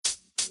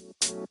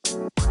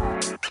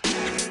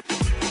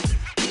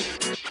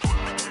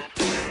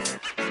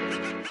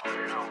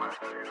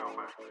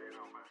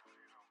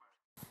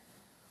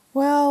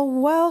Well,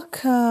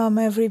 welcome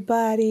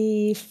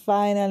everybody.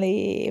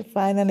 Finally,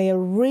 a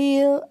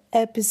real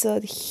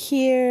episode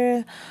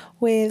here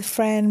with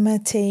Friend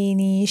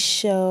Mateni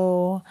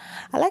show.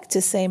 I like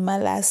to say my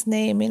last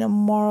name in a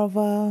more of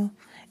a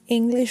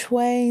English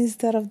way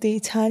instead of the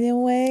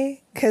Italian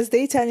way, because the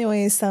Italian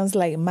way sounds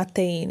like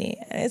Mateni,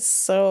 and it's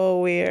so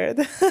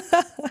weird.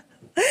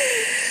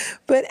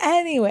 But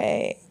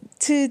anyway,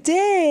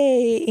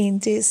 today in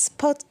this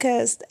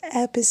podcast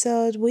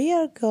episode, we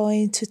are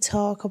going to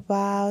talk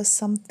about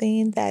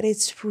something that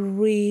is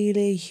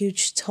really a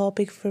huge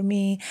topic for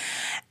me.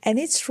 And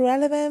it's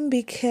relevant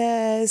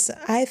because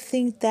I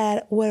think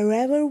that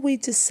wherever we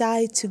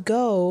decide to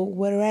go,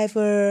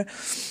 wherever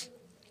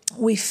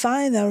we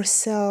find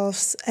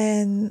ourselves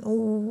and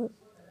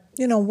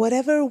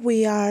whatever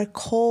we are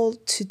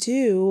called to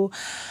do,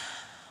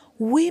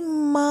 we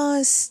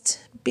must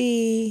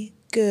be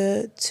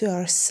good to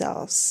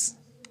ourselves.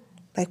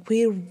 Like,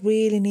 we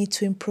really need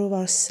to improve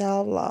our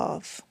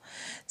self-love.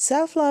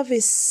 Self-love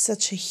is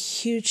such a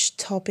huge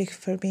topic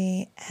for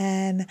me,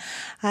 and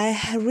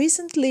I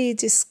recently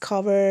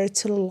discovered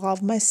to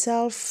love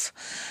myself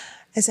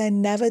as I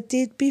never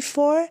did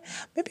before.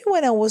 Maybe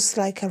when I was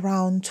like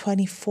around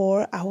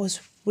 24, I was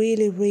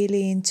really,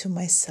 really into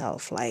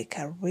myself. Like,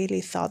 I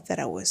really thought that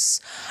I was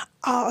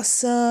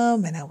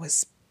awesome and I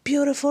was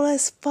beautiful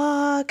as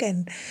fuck,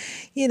 and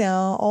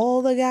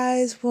all the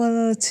guys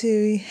wanted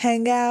to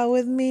hang out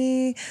with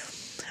me.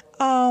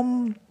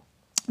 Then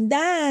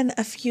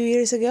a few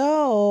years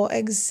ago,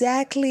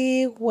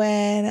 exactly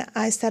when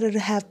I started to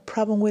have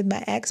problem with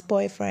my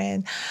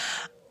ex-boyfriend,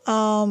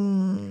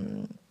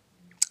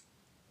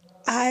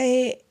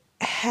 I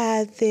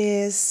had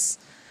this,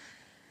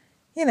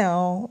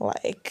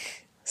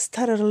 like,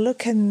 started to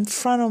look in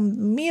front of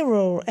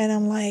mirror, and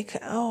I'm like,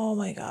 oh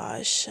my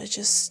gosh, I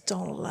just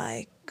don't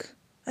like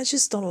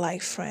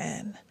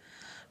Fran.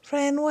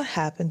 Fran, what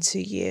happened to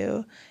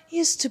you? You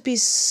used to be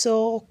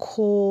so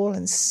cool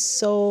and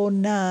so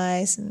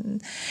nice,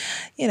 and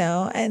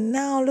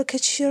now look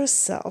at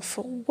yourself.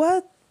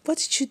 What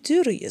did you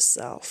do to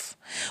yourself?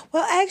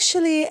 Well,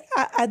 actually,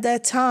 at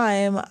that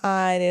time,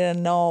 I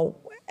didn't know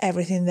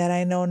everything that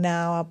I know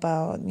now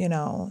about,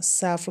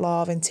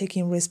 self-love and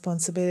taking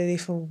responsibility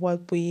for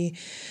what we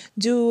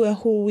do and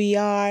who we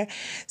are.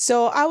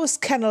 So I was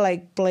kind of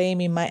like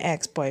blaming my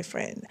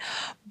ex-boyfriend.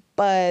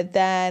 But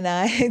then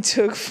I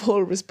took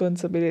full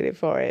responsibility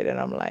for it, and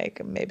I'm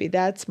like, maybe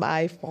that's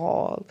my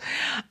fault.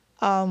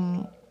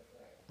 So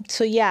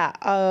yeah,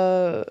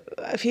 a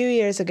few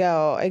years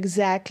ago,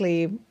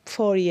 exactly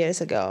 4 years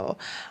ago,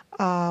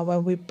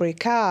 when we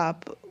broke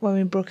up,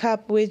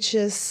 we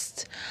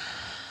just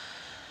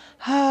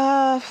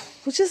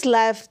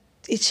left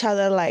each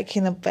other like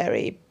in a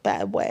very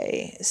bad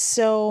way.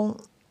 So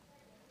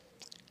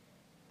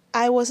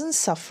I wasn't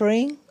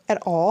suffering at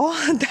all.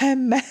 That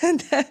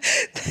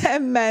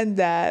meant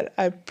that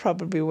I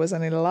probably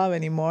wasn't in love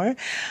anymore.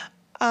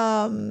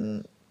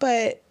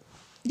 But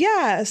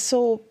yeah,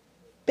 so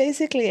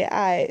basically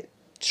I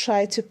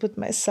tried to put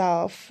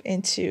myself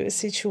into a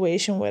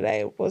situation where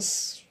I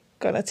was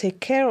gonna take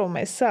care of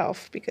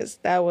myself, because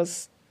that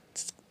was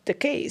the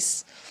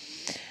case.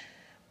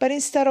 But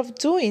instead of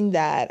doing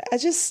that, I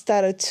just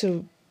started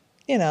to,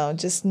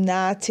 just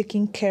not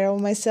taking care of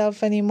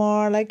myself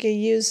anymore like I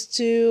used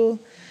to,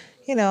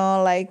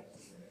 like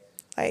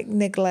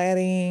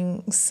neglecting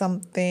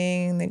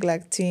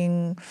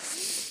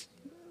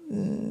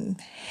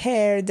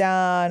hair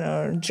done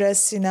or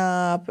dressing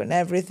up and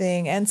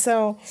everything. And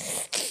so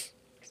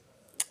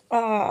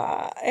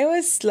it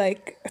was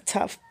like a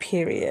tough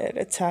period,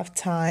 a tough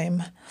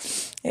time.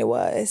 It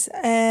was.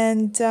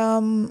 And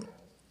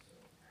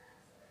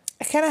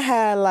I kind of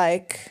had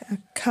like a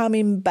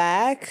coming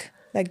back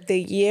like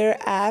the year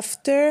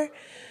after.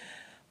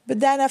 But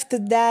then after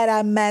that,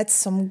 I met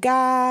some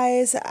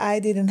guys. I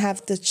didn't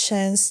have the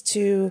chance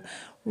to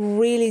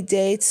really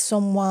date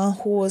someone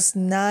who was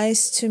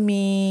nice to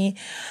me.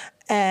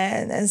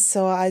 And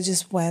so I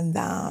just went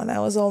down. I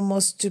was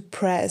almost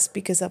depressed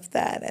because of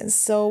that. And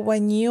so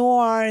when you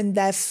are in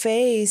that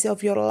phase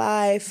of your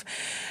life,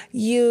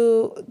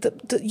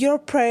 your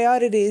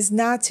priority is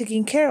not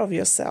taking care of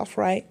yourself,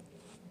 right?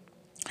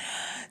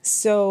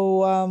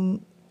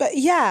 So, but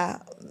yeah,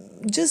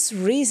 just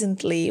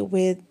recently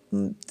with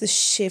the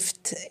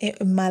shift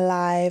in my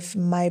life,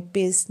 my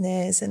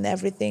business, and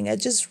everything, I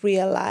just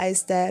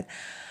realized that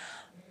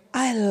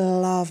I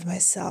love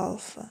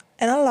myself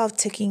and I love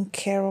taking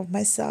care of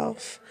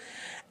myself.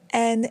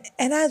 And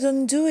I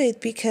don't do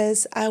it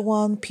because I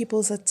want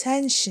people's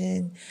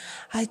attention.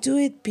 I do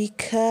it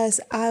because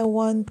I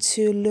want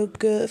to look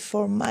good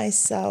for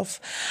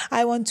myself.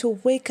 I want to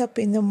wake up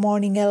in the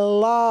morning and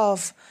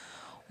love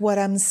what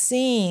I'm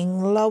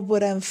seeing, love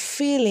what I'm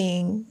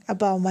feeling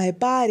about my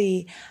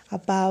body,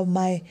 about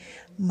my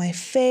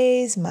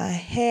face, my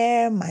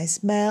hair, my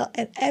smell,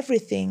 and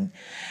everything.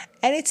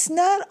 And it's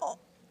not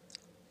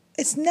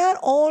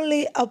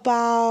only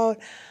about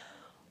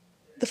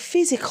the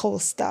physical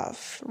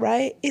stuff,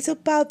 right? It's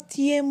about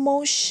the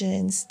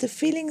emotions, the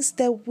feelings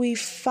that we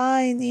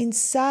find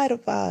inside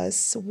of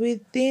us,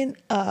 within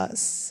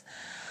us.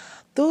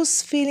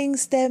 Those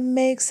feelings that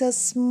makes us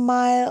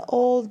smile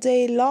all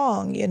day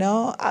long,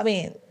 I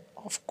mean,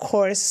 of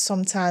course,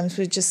 sometimes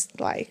we just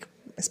like,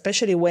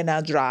 especially when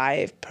I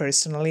drive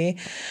personally,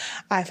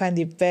 I find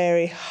it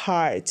very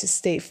hard to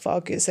stay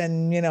focused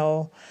and,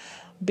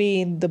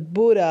 being the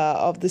Buddha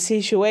of the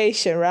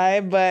situation,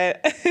 right?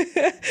 But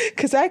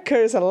because I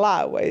curse a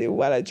lot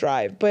while I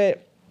drive,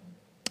 but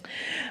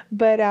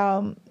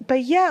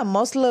yeah,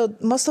 most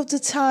of the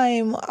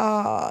time,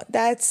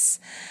 that's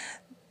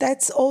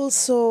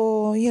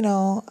also,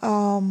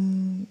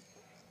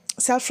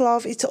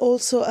 self-love. It's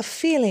also a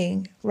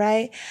feeling,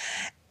 right?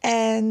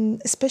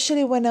 And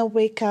especially when I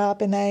wake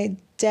up and I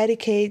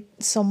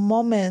dedicate some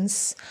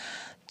moments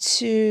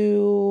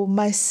to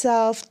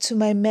myself, to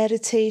my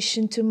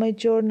meditation, to my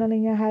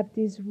journaling. I have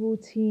this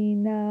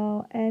routine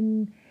now,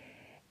 and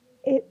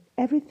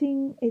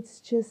everything, it's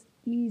just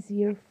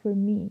easier for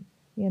me,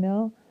 you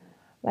know?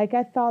 Like,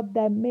 I thought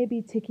that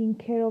maybe taking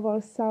care of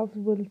ourselves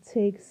will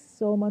take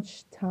so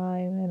much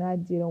time, and I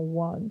didn't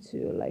want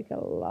to. Like, I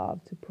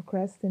love to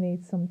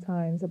procrastinate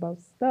sometimes about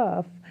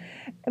stuff.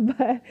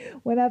 But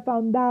when I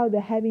found out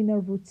that having a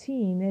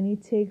routine and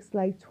it takes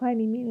like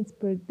 20 minutes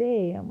per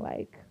day, I'm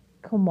like,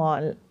 come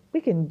on, we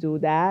can do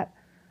that.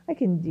 I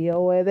can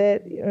deal with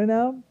it, you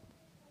know?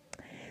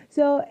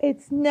 So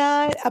it's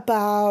not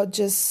about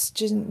just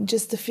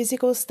the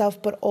physical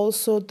stuff, but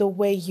also the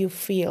way you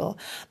feel,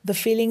 the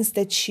feelings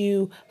that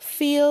you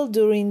feel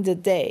during the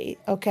day.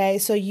 Okay,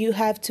 so you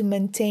have to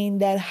maintain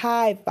that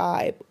high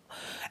vibe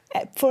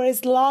for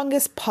as long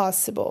as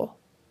possible,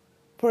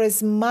 for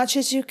as much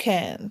as you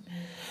can.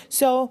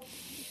 So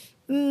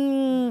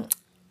since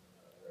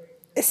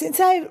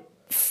I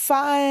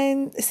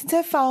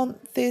found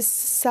this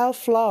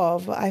self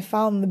love, I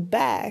found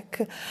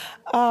back.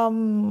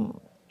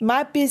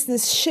 My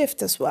business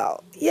shift as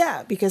well.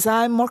 Yeah, because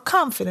I'm more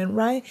confident,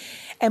 right?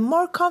 And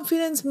more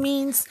confidence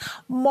means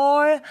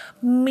more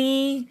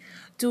me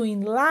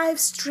doing live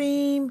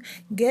stream,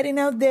 getting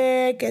out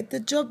there, get the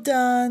job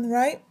done,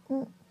 right?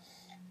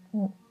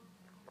 I'm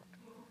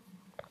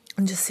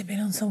just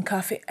sipping on some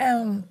coffee.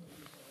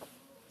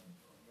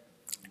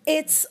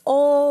 It's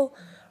all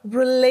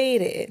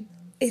related.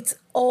 It's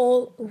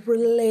all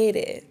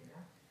related.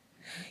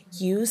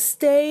 You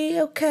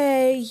stay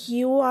okay,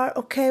 you are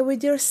okay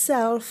with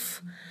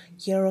yourself,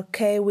 you're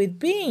okay with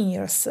being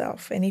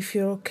yourself. And if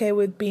you're okay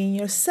with being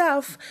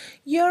yourself,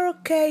 you're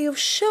okay of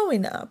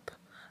showing up.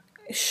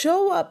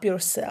 Show up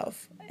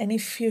yourself. And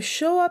if you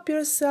show up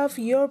yourself,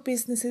 your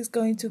business is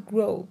going to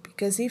grow.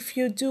 Because if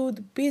you do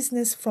the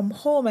business from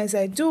home as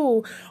I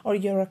do, or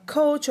you're a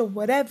coach or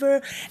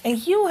whatever,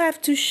 and you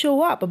have to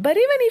show up. But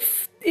even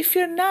if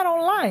you're not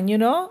online,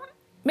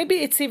 maybe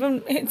it's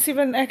even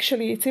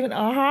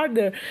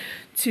harder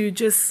to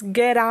just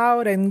get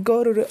out and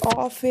go to the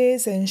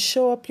office and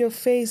show up your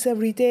face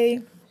every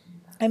day.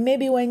 And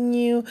maybe when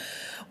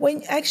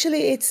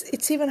actually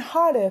it's even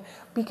harder,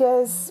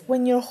 because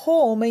when you're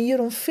home and you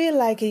don't feel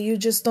like it, you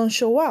just don't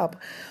show up.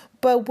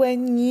 But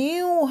when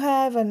you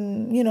have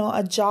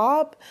a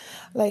job,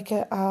 like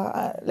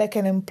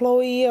an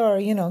employee,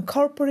 or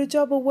corporate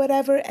job or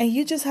whatever, and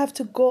you just have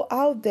to go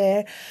out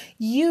there,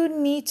 you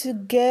need to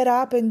get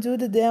up and do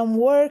the damn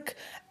work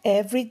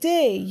every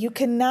day. You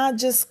cannot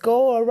just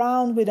go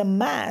around with a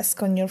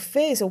mask on your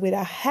face or with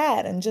a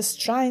hat and just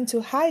trying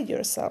to hide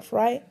yourself,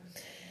 right?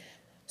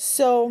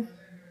 So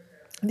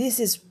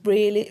this is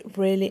really,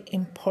 really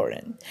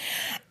important.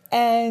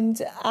 And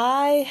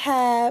I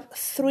have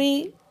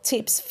 3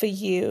 tips for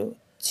you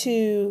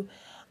to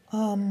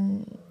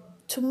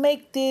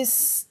make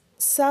this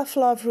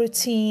self-love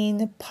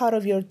routine part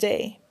of your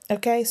day.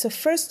 Okay? So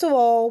first of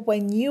all,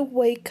 when you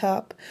wake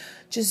up,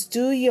 just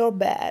do your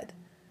bed.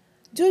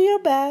 Do your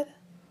bed.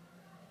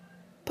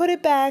 Put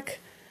it back.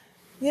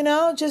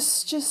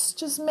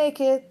 Just make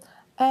it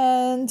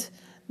and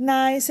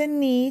nice and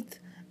neat.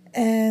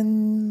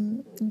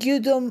 And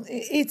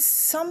it's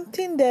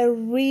something that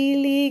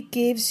really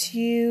gives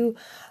you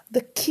the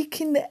kick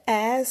in the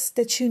ass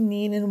that you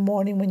need in the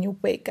morning when you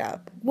wake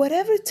up,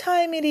 whatever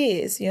time it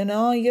is. You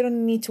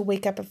don't need to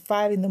wake up at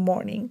 5 in the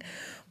morning,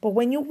 but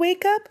when you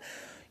wake up,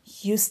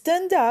 you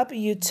stand up,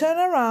 you turn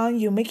around,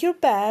 you make your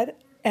bed,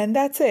 and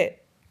that's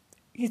it.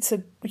 It's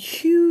a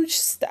huge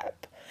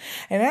step.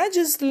 And I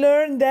just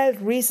learned that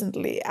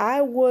recently.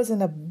 I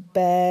wasn't a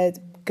bad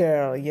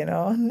girl,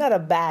 not a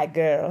bad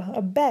girl,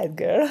 a bad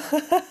girl.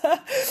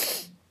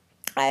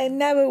 I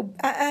never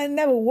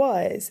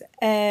was.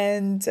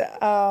 And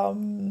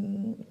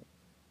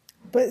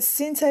but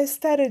since I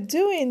started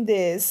doing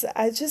this,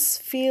 I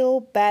just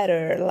feel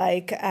better.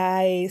 Like,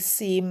 I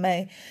see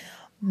my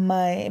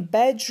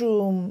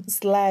bedroom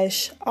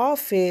slash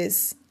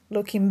office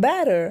looking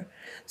better.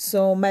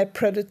 So my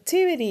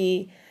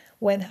productivity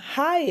went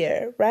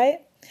higher,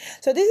 right?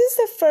 So this is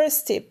the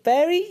first tip.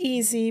 Very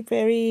easy,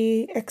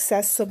 very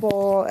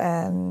accessible,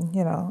 and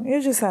you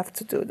just have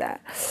to do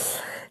that.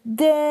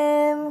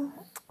 Then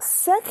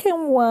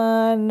Second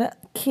one,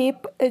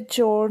 keep a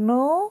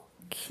journal.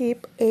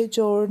 Keep a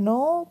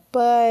journal,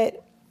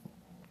 but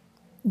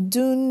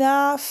do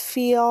not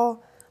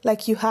feel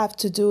like you have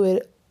to do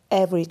it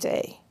every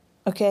day.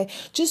 Okay?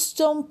 Just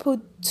don't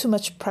put too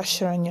much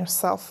pressure on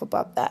yourself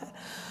about that.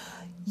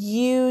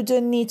 You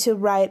don't need to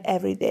write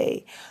every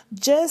day.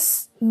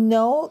 Just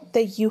know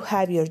that you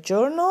have your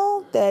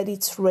journal, that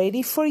it's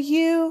ready for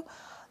you,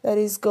 that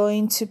is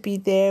going to be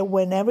there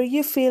whenever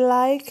you feel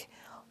like,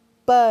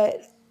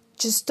 but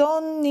just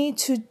don't need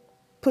to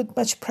put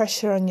much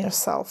pressure on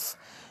yourself.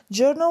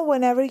 Journal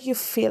whenever you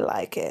feel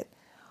like it.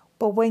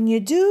 But when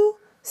you do,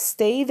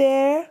 stay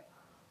there,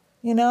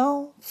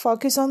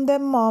 focus on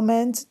that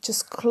moment,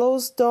 just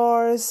close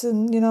doors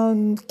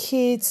and,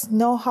 kids,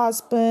 no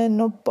husband,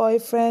 no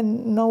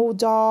boyfriend, no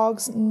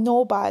dogs,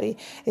 nobody.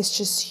 It's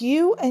just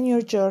you and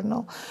your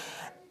journal.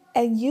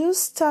 And you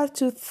start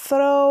to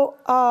throw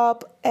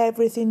up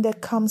everything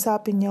that comes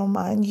up in your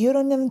mind. You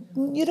don't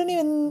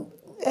even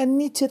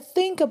need to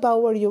think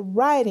about what you're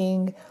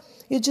writing.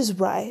 You just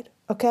write,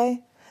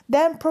 okay?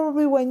 Then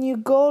probably when you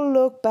go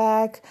look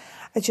back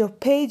at your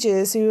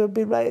pages, you will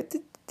be like,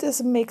 it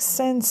doesn't make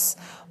sense.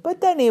 But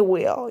then it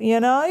will,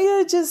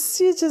 you're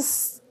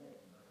just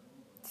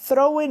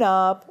throwing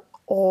up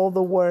all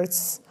the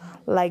words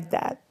like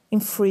that in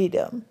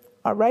freedom,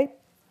 all right?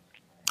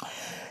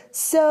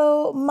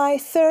 So, my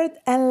third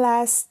and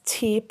last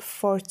tip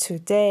for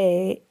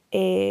today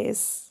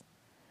is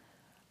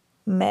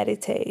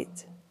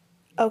meditate.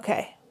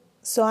 Okay,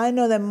 so I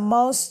know that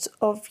most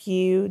of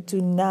you do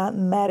not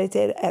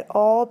meditate at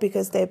all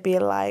because they'd be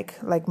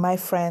like my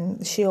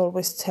friend, she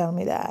always tell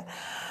me that.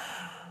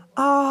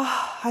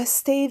 I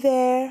stay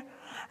there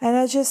and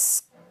I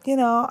just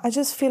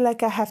feel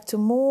like I have to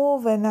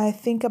move and I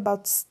think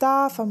about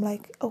stuff. I'm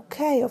like,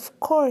 okay, of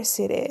course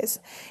it is.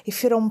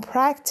 If you don't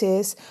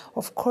practice,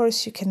 of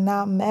course you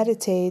cannot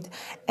meditate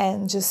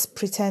and just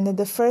pretend that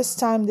the first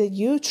time that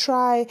you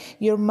try,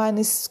 your mind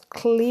is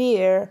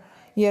clear,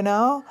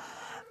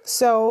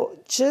 So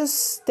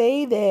just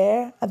stay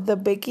there at the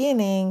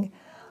beginning.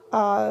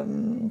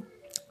 I'm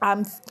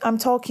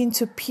talking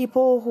to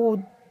people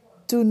who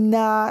do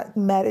not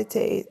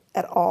meditate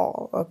at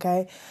all,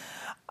 okay?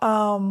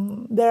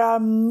 There are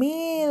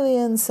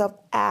millions of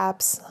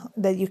apps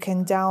that you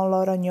can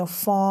download on your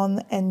phone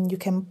and you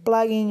can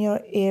plug in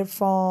your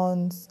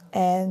earphones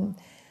and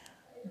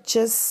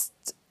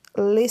just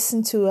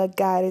listen to a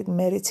guided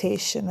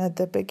meditation at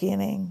the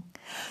beginning.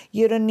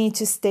 You don't need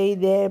to stay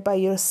there by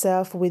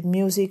yourself with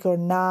music or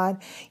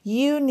not.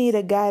 You need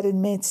a guided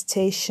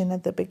meditation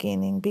at the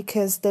beginning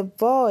because the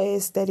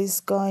voice that is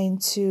going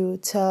to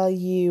tell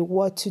you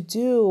what to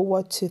do,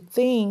 what to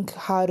think,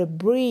 how to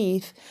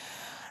breathe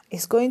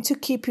is going to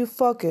keep you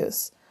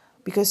focused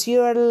because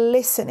you are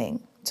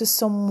listening to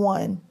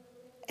someone.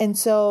 And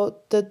so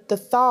the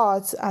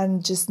thoughts are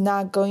just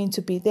not going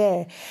to be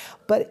there.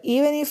 But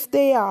even if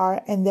they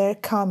are and they're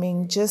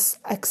coming, just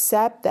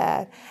accept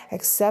that.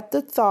 Accept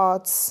the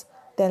thoughts,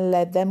 then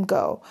let them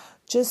go.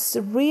 Just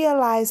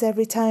realize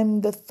every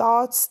time the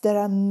thoughts that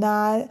are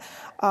not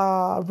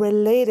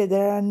related,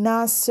 that are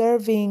not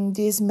serving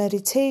this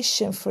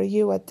meditation for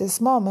you at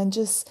this moment,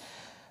 just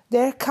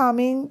they're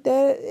coming.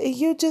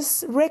 You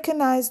just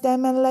recognize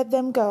them and let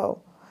them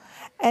go.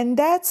 And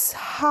that's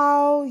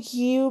how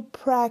you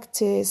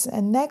practice.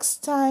 And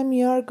next time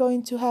you are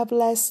going to have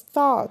less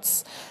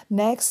thoughts.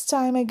 Next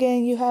time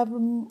again you have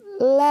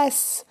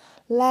less,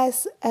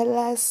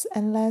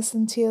 and less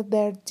until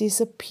they're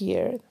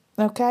disappeared.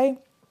 Okay?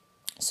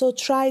 So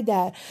try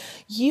that.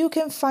 You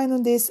can find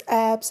on these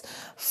apps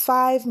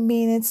 5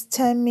 minutes,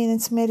 10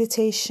 minutes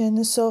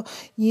meditation. So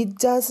it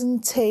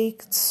doesn't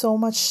take so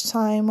much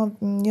time,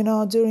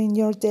 during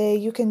your day.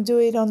 You can do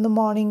it on the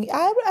morning.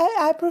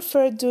 I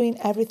prefer doing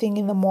everything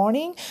in the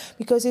morning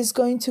because it's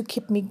going to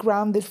keep me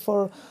grounded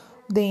for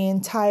the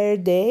entire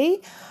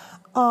day.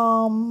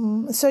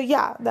 So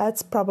yeah,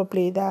 that's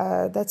probably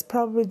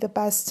the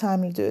best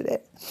time to do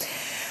it.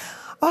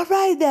 All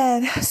right,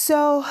 then.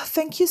 So,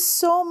 thank you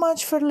so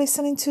much for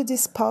listening to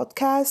this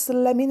podcast.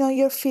 Let me know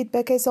your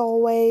feedback as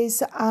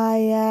always. I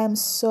am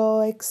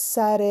so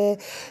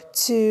excited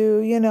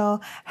to,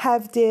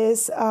 have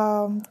this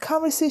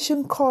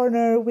conversation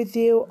corner with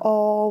you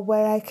all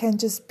where I can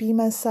just be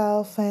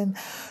myself and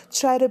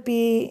try to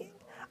be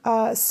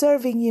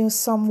serving you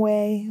some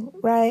way,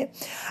 right?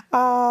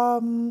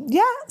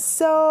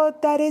 So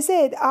that is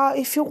it.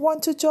 If you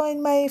want to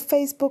join my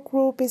Facebook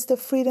group, it's the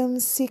Freedom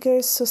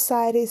Seekers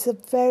Society. It's a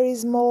very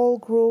small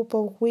group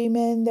of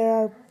women that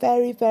are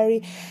very,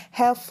 very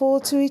helpful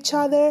to each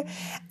other,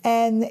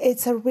 and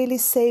it's a really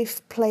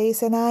safe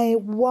place. And I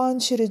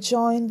want you to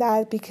join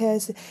that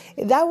because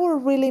that will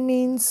really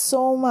mean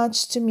so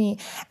much to me.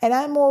 And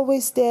I'm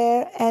always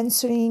there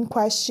answering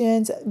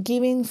questions,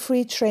 giving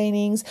free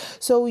trainings.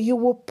 So you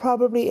will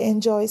probably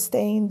enjoy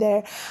staying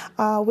there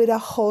with a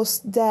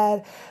host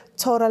that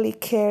totally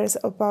cares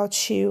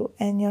about you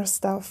and your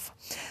stuff.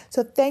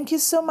 So thank you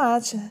so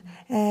much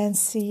and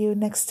see you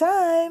next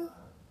time.